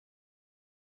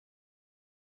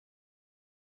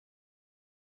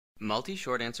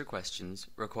Multi-short answer questions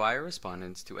require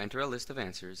respondents to enter a list of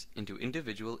answers into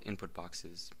individual input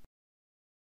boxes.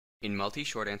 In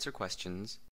multi-short answer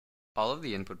questions, all of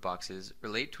the input boxes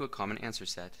relate to a common answer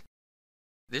set.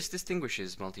 This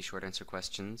distinguishes multi-short answer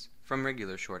questions from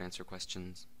regular short answer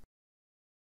questions.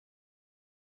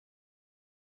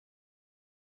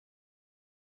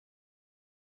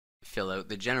 Fill out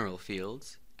the general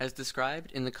fields as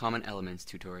described in the Common Elements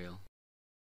tutorial.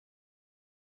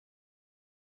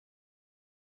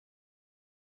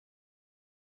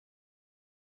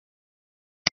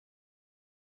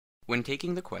 When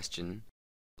taking the question,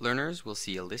 learners will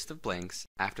see a list of blanks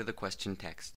after the question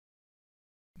text.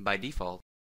 By default,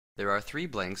 there are 3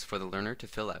 blanks for the learner to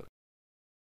fill out.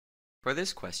 For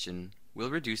this question, we'll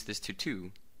reduce this to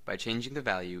 2 by changing the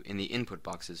value in the Input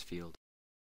Boxes field.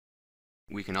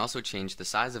 We can also change the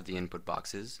size of the input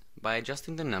boxes by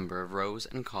adjusting the number of rows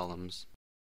and columns.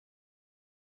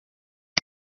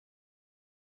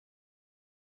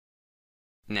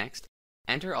 Next,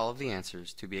 enter all of the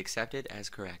answers to be accepted as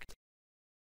correct.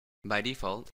 By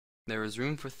default, there is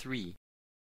room for 3.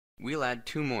 We'll add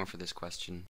 2 more for this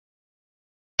question.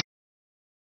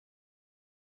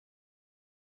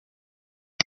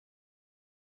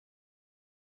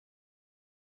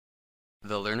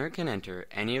 The learner can enter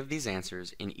any of these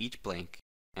answers in each blank,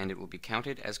 and it will be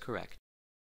counted as correct.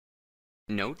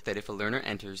 Note that if a learner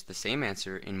enters the same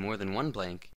answer in more than one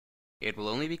blank, it will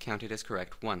only be counted as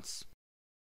correct once.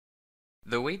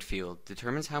 The weight field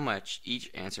determines how much each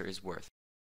answer is worth.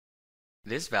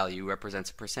 This value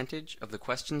represents a percentage of the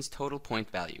question's total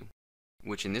point value,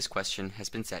 which in this question has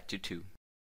been set to 2.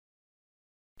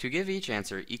 To give each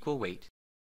answer equal weight,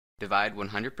 divide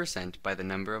 100% by the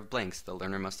number of blanks the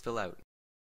learner must fill out.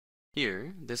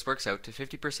 Here, this works out to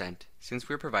 50% since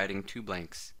we're providing 2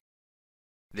 blanks.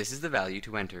 This is the value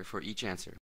to enter for each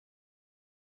answer.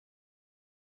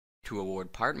 To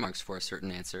award part marks for a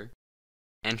certain answer,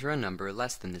 enter a number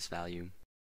less than this value.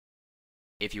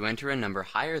 If you enter a number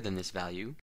higher than this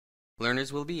value,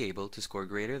 learners will be able to score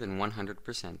greater than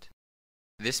 100%.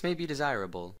 This may be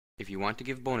desirable if you want to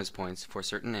give bonus points for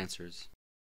certain answers.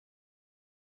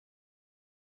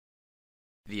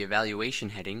 The evaluation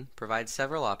heading provides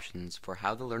several options for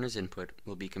how the learner's input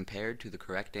will be compared to the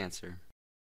correct answer.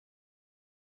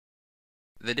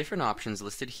 The different options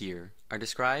listed here are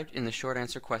described in the Short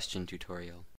Answer Question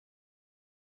tutorial.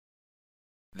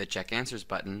 The Check Answers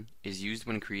button is used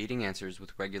when creating answers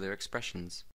with regular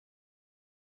expressions.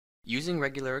 Using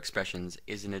regular expressions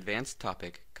is an advanced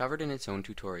topic covered in its own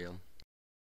tutorial.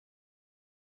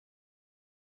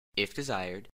 If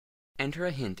desired, enter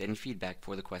a hint and feedback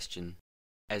for the question,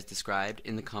 as described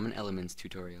in the Common Elements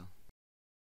tutorial.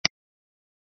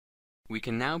 We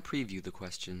can now preview the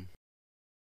question.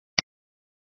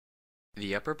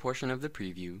 The upper portion of the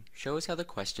preview shows how the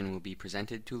question will be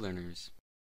presented to learners.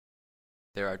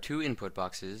 There are 2 input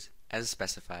boxes, as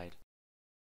specified.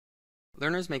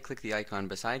 Learners may click the icon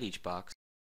beside each box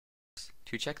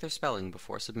to check their spelling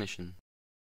before submission.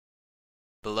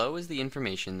 Below is the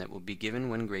information that will be given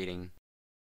when grading.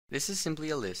 This is simply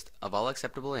a list of all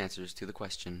acceptable answers to the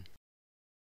question.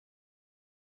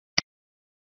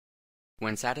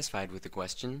 When satisfied with the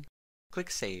question,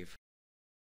 click Save.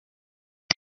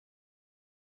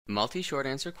 Multi-short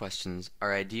answer questions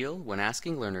are ideal when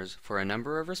asking learners for a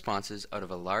number of responses out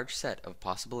of a large set of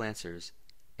possible answers,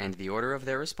 and the order of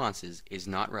their responses is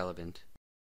not relevant.